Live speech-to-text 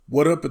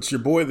What up? It's your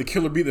boy, the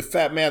Killer Bee, the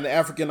Fat Man, the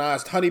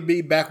Africanized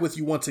Honeybee, back with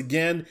you once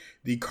again.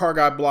 The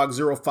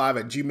CarGuyBlog05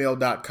 at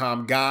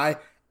gmail.com guy,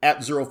 at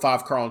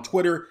 05Car on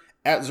Twitter,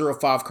 at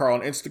 05Car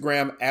on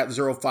Instagram, at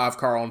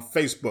 05Car on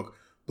Facebook.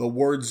 The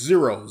word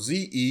zero,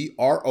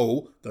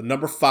 Z-E-R-O, the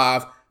number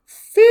 5,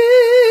 fifth,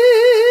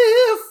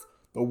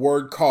 the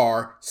word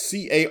car,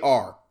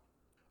 C-A-R.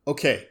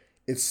 Okay,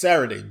 it's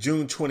Saturday,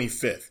 June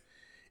 25th.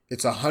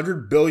 It's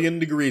 100 billion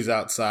degrees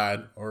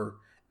outside, or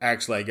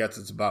actually, I guess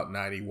it's about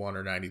 91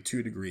 or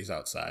 92 degrees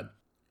outside.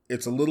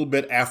 It's a little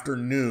bit after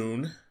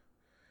noon.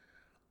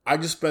 I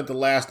just spent the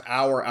last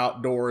hour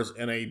outdoors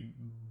in a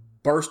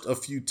burst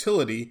of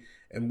futility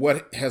in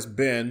what has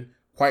been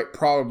quite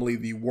probably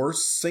the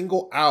worst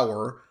single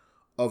hour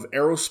of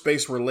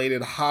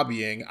aerospace-related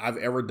hobbying I've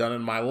ever done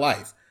in my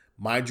life.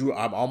 Mind you,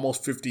 I'm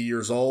almost 50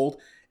 years old,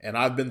 and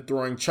I've been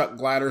throwing chuck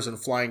gliders and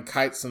flying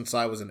kites since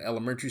I was in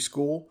elementary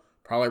school,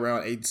 probably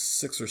around age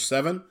 6 or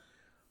 7.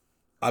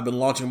 I've been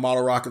launching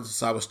model rockets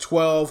since I was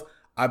 12.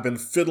 I've been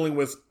fiddling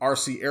with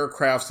RC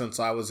aircraft since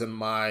I was in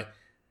my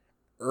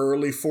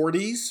early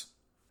 40s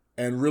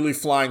and really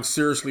flying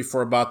seriously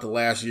for about the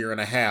last year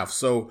and a half.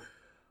 So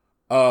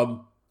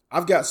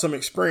I've got some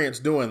experience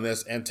doing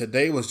this, and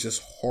today was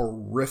just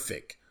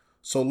horrific.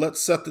 So let's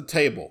set the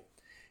table.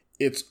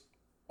 It's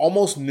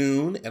almost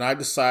noon, and I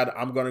decide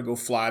I'm going to go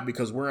fly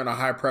because we're in a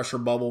high pressure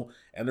bubble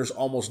and there's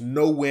almost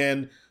no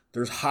wind.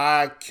 There's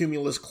high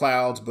cumulus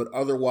clouds, but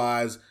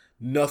otherwise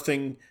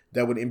nothing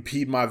that would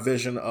impede my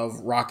vision of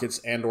rockets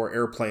and or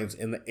airplanes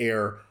in the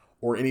air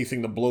or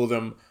anything to blow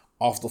them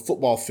off the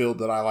football field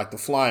that I like to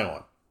fly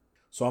on.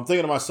 So I'm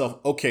thinking to myself,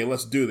 okay,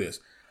 let's do this.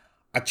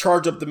 I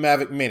charge up the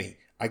Mavic Mini.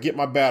 I get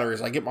my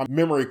batteries. I get my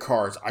memory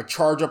cards. I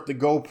charge up the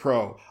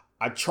GoPro.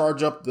 I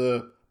charge up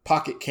the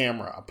pocket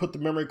camera. I put the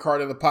memory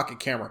card in the pocket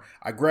camera.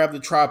 I grab the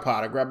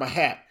tripod. I grab my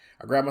hat.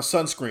 I grab my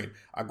sunscreen.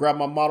 I grab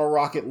my model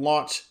rocket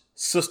launch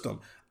system.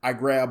 I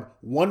grab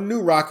one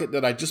new rocket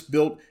that I just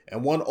built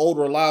and one old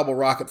reliable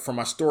rocket from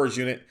my storage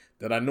unit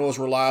that I know is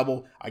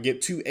reliable. I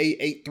get 2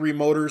 A83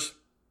 motors,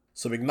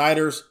 some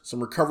igniters, some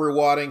recovery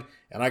wadding,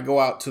 and I go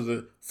out to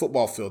the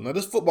football field. Now,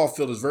 this football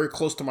field is very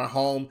close to my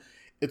home.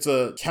 It's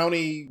a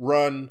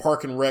county-run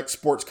park and rec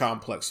sports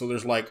complex. So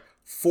there's like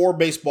 4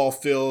 baseball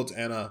fields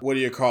and a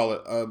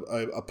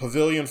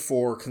pavilion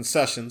for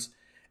concessions,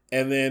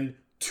 and then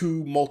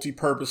 2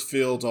 multi-purpose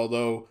fields,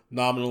 although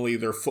nominally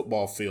they're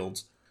football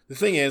fields. The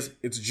thing is,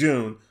 it's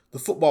June. The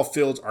football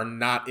fields are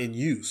not in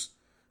use.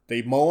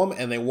 They mow them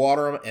and they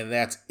water them, and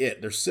that's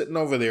it. They're sitting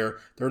over there.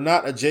 They're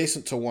not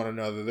adjacent to one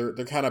another.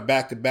 They're kind of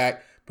back to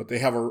back, but they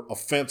have a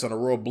fence and a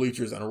row of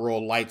bleachers and a row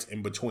of lights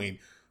in between.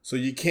 So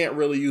you can't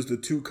really use the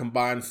 2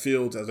 combined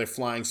fields as a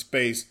flying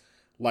space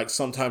like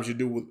sometimes you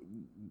do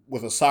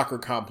with a soccer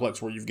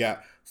complex where you've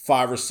got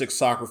 5 or 6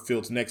 soccer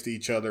fields next to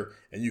each other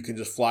and you can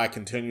just fly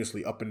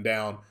continuously up and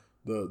down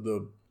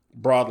the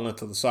broad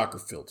length of the soccer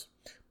fields.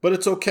 But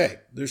it's okay.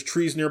 There's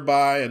trees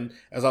nearby, and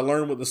as I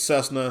learned with the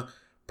Cessna,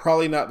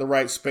 probably not the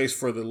right space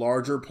for the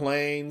larger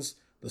planes.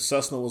 The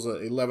Cessna was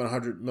a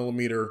 1,100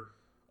 millimeter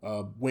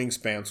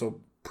wingspan,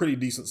 so pretty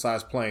decent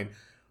sized plane.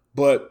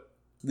 But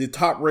the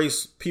top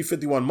race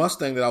P-51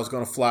 Mustang that I was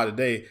going to fly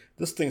today,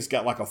 this thing's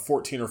got like a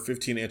 14 or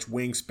 15 inch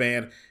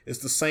wingspan. It's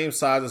the same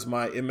size as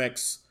my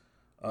MX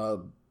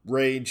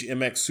Rage,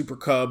 MX Super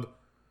Cub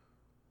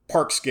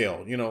park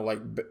scale,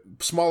 like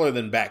smaller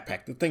than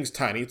backpack. The thing's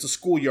tiny. It's a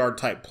schoolyard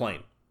type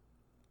plane.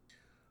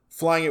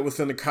 Flying it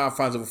within the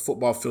confines of a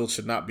football field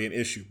should not be an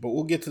issue, but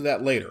we'll get to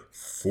that later.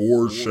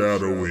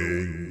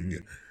 Foreshadowing.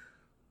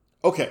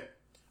 Okay,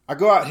 I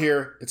go out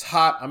here. It's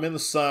hot. I'm in the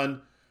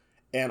sun,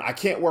 and I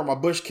can't wear my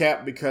bush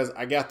cap because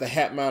I got the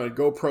hat-mounted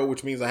GoPro,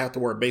 which means I have to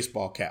wear a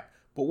baseball cap.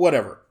 But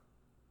whatever.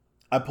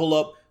 I pull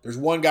up. There's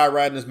one guy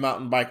riding his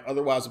mountain bike.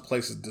 Otherwise, the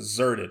place is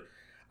deserted.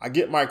 I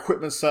get my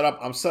equipment set up.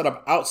 I'm set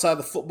up outside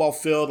the football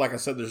field. Like I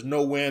said, there's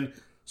no wind,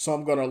 so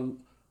I'm going to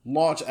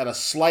launch at a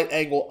slight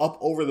angle up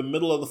over the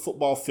middle of the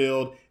football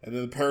field, and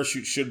then the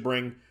parachute should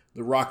bring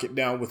the rocket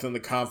down within the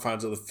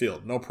confines of the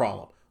field. No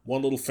problem.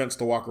 One little fence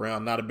to walk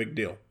around, not a big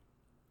deal.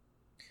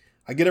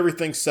 I get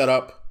everything set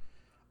up.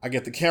 I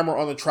get the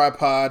camera on the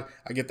tripod.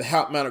 I get the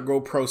hat-mounted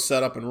GoPro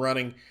set up and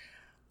running.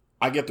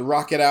 I get the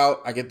rocket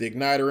out. I get the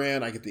igniter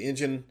in. I get the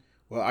engine.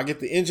 Well, I get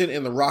the engine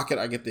in the rocket.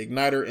 I get the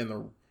igniter in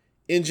the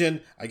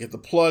engine. I get the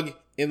plug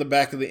in the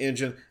back of the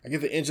engine. I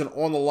get the engine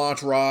on the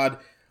launch rod.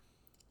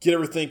 Get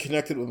everything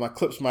connected with my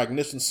clips, my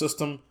ignition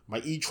system, my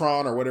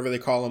e-tron or whatever they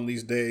call them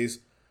these days.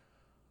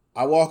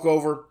 I walk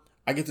over.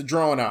 I get the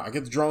drone out. I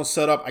get the drone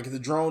set up. I get the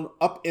drone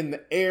up in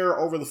the air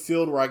over the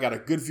field where I got a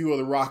good view of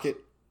the rocket.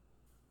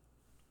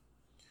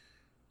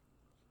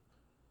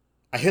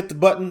 I hit the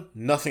button.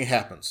 Nothing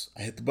happens.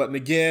 I hit the button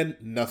again.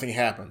 Nothing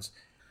happens.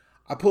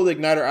 I pull the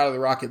igniter out of the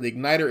rocket. The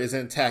igniter is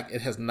intact.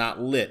 It has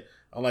not lit.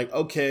 I'm like,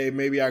 okay,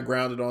 maybe I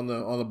grounded on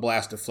the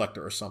blast deflector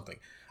or something.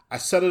 I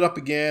set it up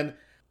again.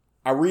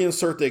 I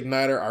reinsert the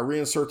igniter. I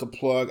reinsert the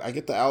plug. I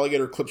get the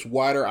alligator clips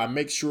wider. I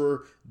make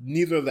sure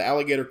neither of the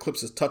alligator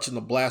clips is touching the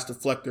blast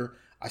deflector.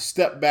 I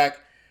step back.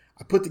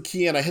 I put the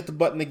key in. I hit the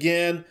button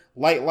again.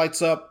 Light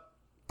lights up.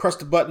 Press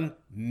the button,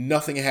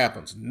 nothing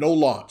happens, no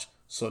launch.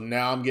 So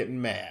now I'm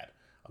getting mad.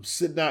 I'm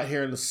sitting out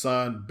here in the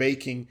sun,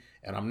 baking,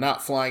 and I'm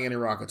not flying any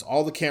rockets.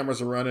 All the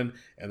cameras are running,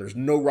 and there's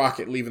no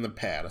rocket leaving the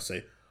pad. I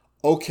say,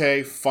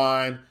 okay,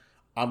 fine.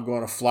 I'm going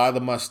to fly the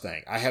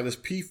Mustang. I have this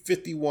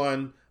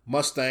P-51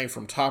 Mustang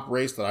from Top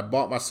Race that I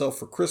bought myself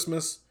for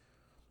Christmas.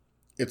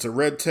 It's a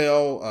red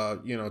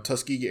tail,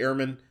 Tuskegee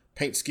Airman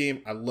paint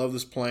scheme. I love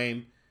this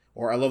plane,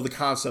 or I love the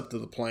concept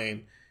of the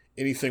plane.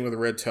 Anything with a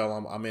red tail,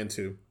 I'm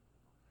into.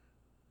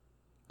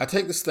 I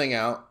take this thing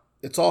out.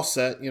 It's all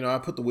set. I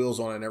put the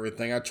wheels on it and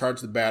everything. I charge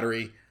the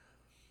battery.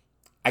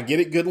 I get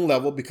it good and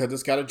level because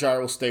it's got a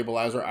gyro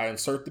stabilizer. I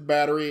insert the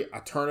battery. I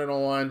turn it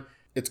on.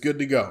 It's good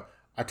to go.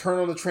 I turn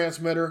on the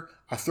transmitter.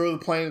 I throw the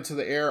plane into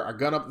the air. I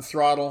gun up the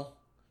throttle.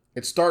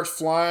 It starts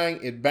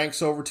flying. It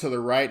banks over to the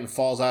right and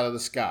falls out of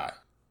the sky.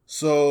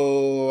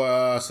 So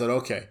I said,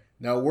 okay.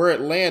 Now where it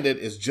landed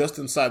is just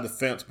inside the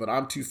fence, but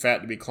I'm too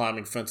fat to be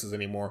climbing fences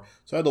anymore.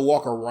 So I had to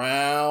walk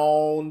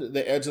around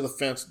the edge of the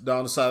fence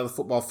down the side of the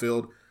football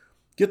field,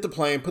 get the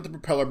plane, put the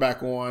propeller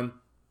back on.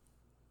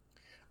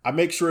 I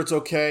make sure it's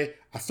okay.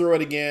 I throw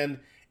it again.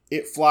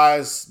 It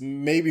flies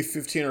maybe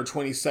 15 or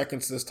 20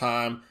 seconds this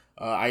time.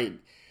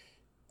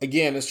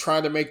 It's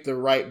trying to make the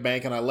right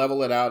bank, and I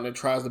level it out, and it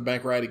tries to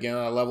bank right again,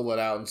 and I level it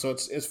out. And so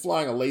it's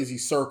flying a lazy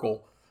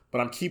circle, but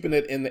I'm keeping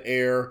it in the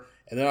air,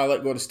 and then I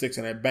let go of the sticks,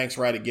 and it banks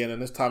right again,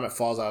 and this time it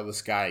falls out of the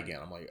sky again.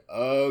 I'm like,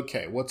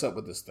 okay, what's up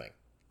with this thing?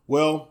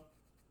 Well,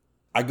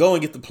 I go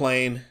and get the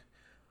plane.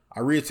 I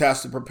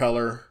reattach the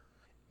propeller,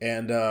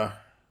 and I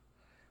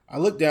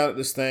look down at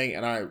this thing,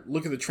 and I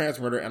look at the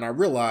transmitter, and I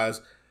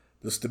realize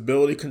the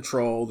stability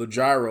control, the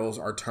gyros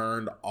are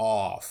turned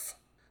off.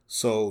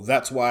 So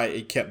that's why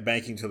it kept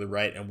banking to the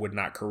right and would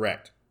not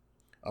correct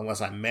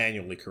unless I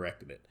manually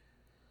corrected it.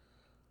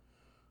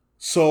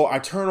 So I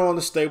turn on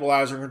the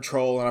stabilizer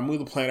control and I move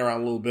the plane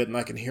around a little bit and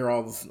I can hear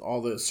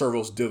all the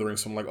servos dithering.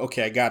 So I'm like,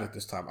 okay, I got it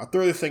this time. I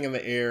throw the thing in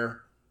the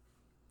air.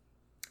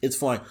 It's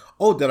flying.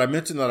 Oh, did I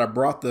mention that I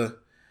brought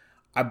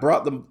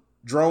the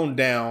drone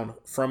down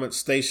from its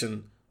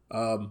station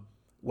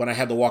when I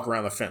had to walk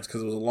around the fence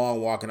because it was a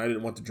long walk and I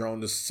didn't want the drone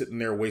just sitting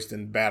there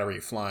wasting battery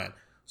flying.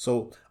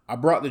 So I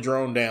brought the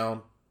drone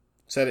down,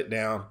 set it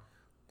down,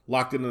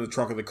 locked it in the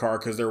trunk of the car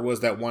because there was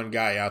that one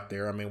guy out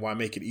there. I mean, why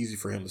make it easy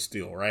for him to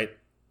steal, right?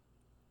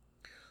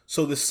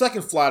 So the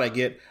second flight I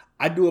get,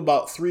 I do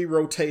about 3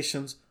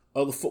 rotations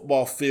of the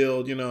football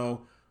field,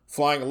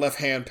 flying a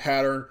left-hand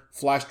pattern,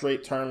 fly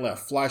straight, turn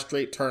left, fly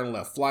straight, turn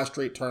left, fly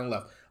straight, turn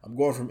left. I'm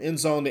going from end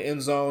zone to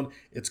end zone.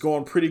 It's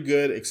going pretty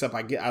good, except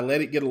I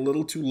let it get a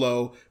little too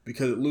low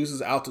because it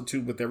loses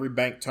altitude with every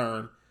bank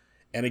turn.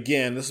 And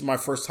again, this is my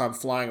first time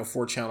flying a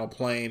 4-channel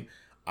plane.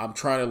 I'm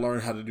trying to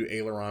learn how to do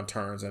aileron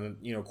turns and,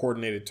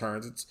 coordinated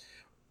turns. It's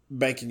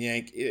bank and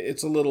yank.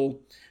 It's a little,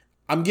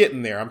 I'm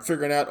getting there. I'm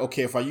figuring out,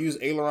 okay, if I use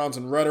ailerons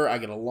and rudder, I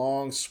get a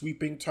long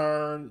sweeping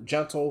turn,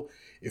 gentle.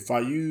 If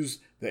I use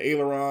the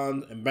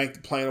aileron and bank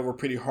the plane over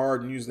pretty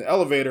hard and use the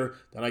elevator,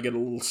 then I get a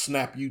little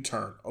snap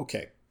U-turn.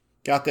 Okay,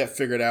 got that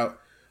figured out.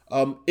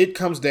 It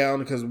comes down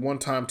because one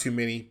time too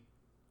many.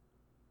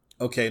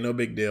 Okay, no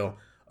big deal.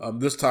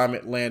 This time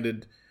it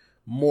landed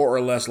more or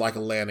less like a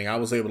landing. I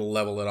was able to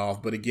level it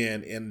off. But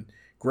again, in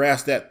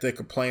grass that thick,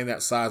 a plane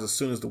that size, as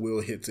soon as the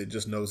wheel hits, it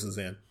just noses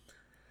in.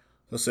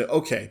 So I say,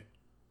 okay.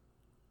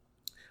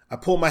 I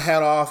pull my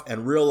hat off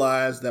and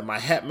realize that my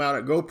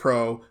hat-mounted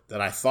GoPro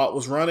that I thought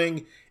was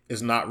running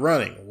is not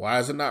running. Why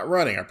is it not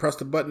running? I press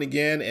the button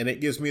again and it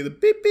gives me the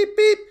beep, beep,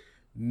 beep.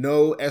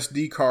 No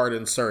SD card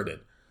inserted.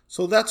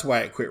 So that's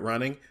why it quit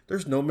running.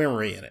 There's no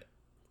memory in it.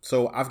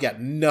 So I've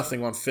got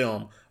nothing on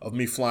film of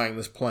me flying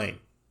this plane.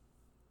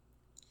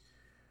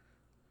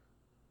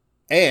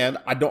 And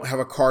I don't have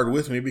a card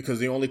with me because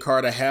the only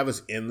card I have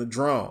is in the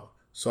drone.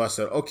 So I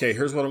said, okay,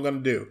 here's what I'm going to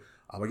do.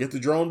 I'm going to get the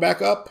drone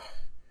back up,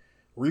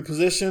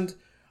 repositioned.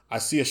 I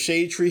see a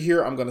shade tree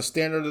here. I'm going to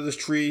stand under this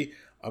tree.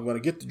 I'm going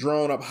to get the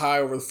drone up high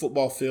over the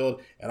football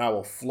field, and I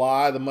will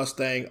fly the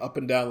Mustang up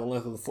and down the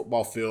length of the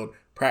football field,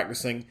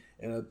 practicing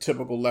in a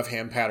typical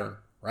left-hand pattern,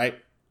 right?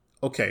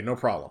 Okay, no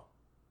problem.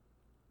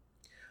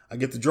 I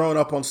get the drone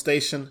up on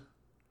station.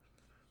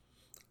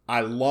 I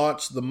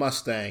launch the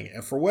Mustang,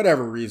 and for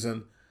whatever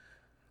reason,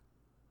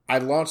 I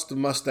launched the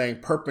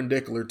Mustang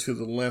perpendicular to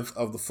the length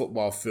of the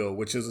football field,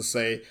 which is to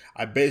say,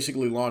 I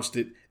basically launched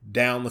it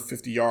down the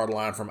 50-yard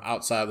line from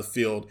outside the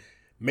field,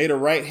 made a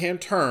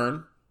right-hand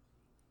turn,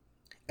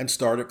 and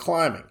started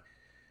climbing.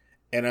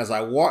 And as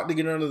I walked to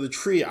get under the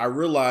tree, I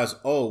realized,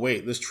 oh,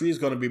 wait, this tree is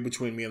going to be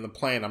between me and the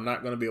plane. I'm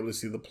not going to be able to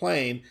see the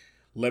plane.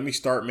 Let me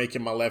start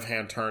making my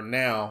left-hand turn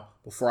now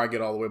before I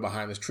get all the way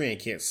behind this tree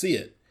and can't see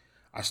it.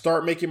 I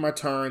start making my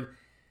turn.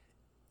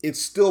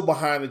 It's still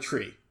behind the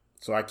tree.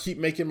 So I keep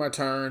making my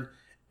turn,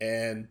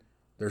 and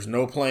there's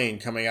no plane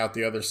coming out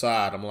the other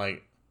side. I'm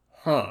like,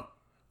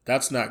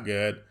 that's not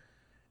good.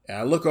 And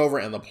I look over,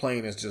 and the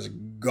plane is just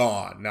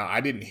gone. Now, I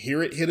didn't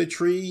hear it hit a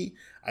tree.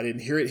 I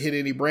didn't hear it hit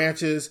any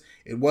branches.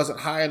 It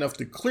wasn't high enough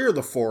to clear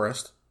the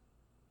forest.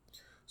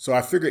 So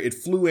I figured it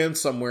flew in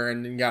somewhere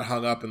and then got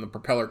hung up, and the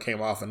propeller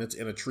came off, and it's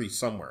in a tree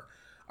somewhere.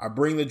 I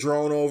bring the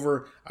drone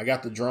over. I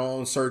got the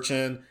drone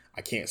searching.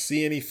 I can't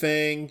see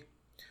anything.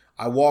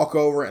 I walk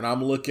over and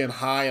I'm looking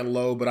high and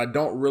low, but I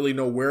don't really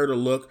know where to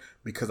look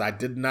because I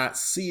did not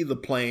see the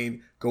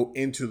plane go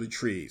into the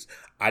trees.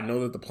 I know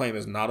that the plane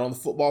is not on the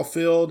football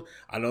field.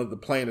 I know that the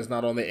plane is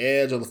not on the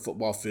edge of the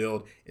football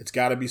field. It's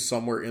got to be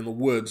somewhere in the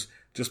woods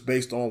just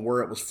based on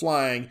where it was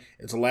flying.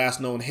 It's the last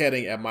known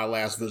heading at my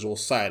last visual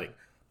sighting.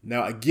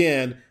 Now,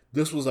 again,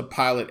 this was a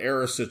pilot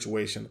error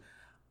situation.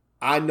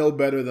 I know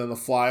better than to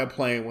fly a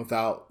plane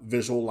without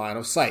visual line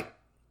of sight.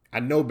 I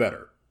know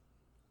better.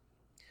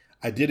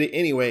 I did it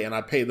anyway, and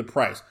I paid the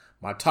price.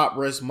 My top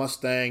race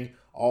Mustang,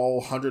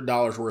 all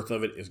 $100 worth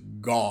of it, is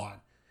gone.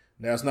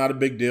 Now, it's not a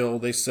big deal.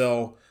 They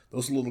sell,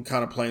 those little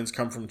kind of planes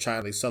come from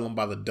China. They sell them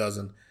by the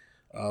dozen.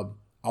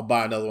 I'll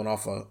buy another one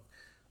off of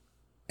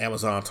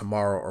Amazon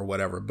tomorrow or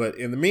whatever. But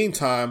in the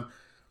meantime,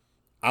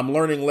 I'm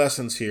learning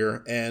lessons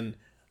here, and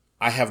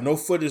I have no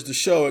footage to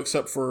show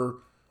except for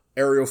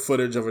aerial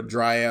footage of a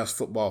dry-ass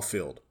football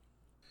field.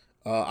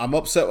 I'm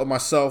upset with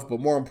myself, but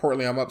more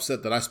importantly, I'm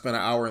upset that I spent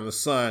an hour in the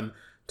sun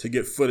to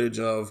get footage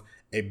of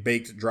a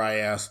baked,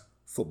 dry-ass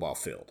football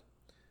field.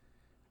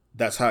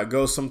 That's how it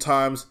goes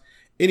sometimes.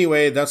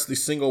 Anyway, that's the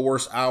single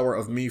worst hour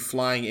of me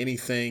flying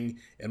anything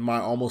in my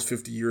almost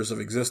 50 years of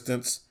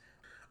existence.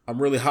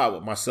 I'm really hot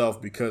with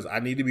myself because I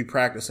need to be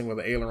practicing with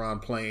an aileron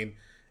plane,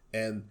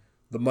 and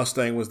the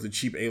Mustang was the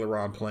cheap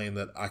aileron plane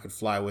that I could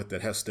fly with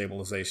that has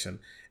stabilization,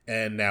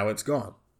 and now it's gone.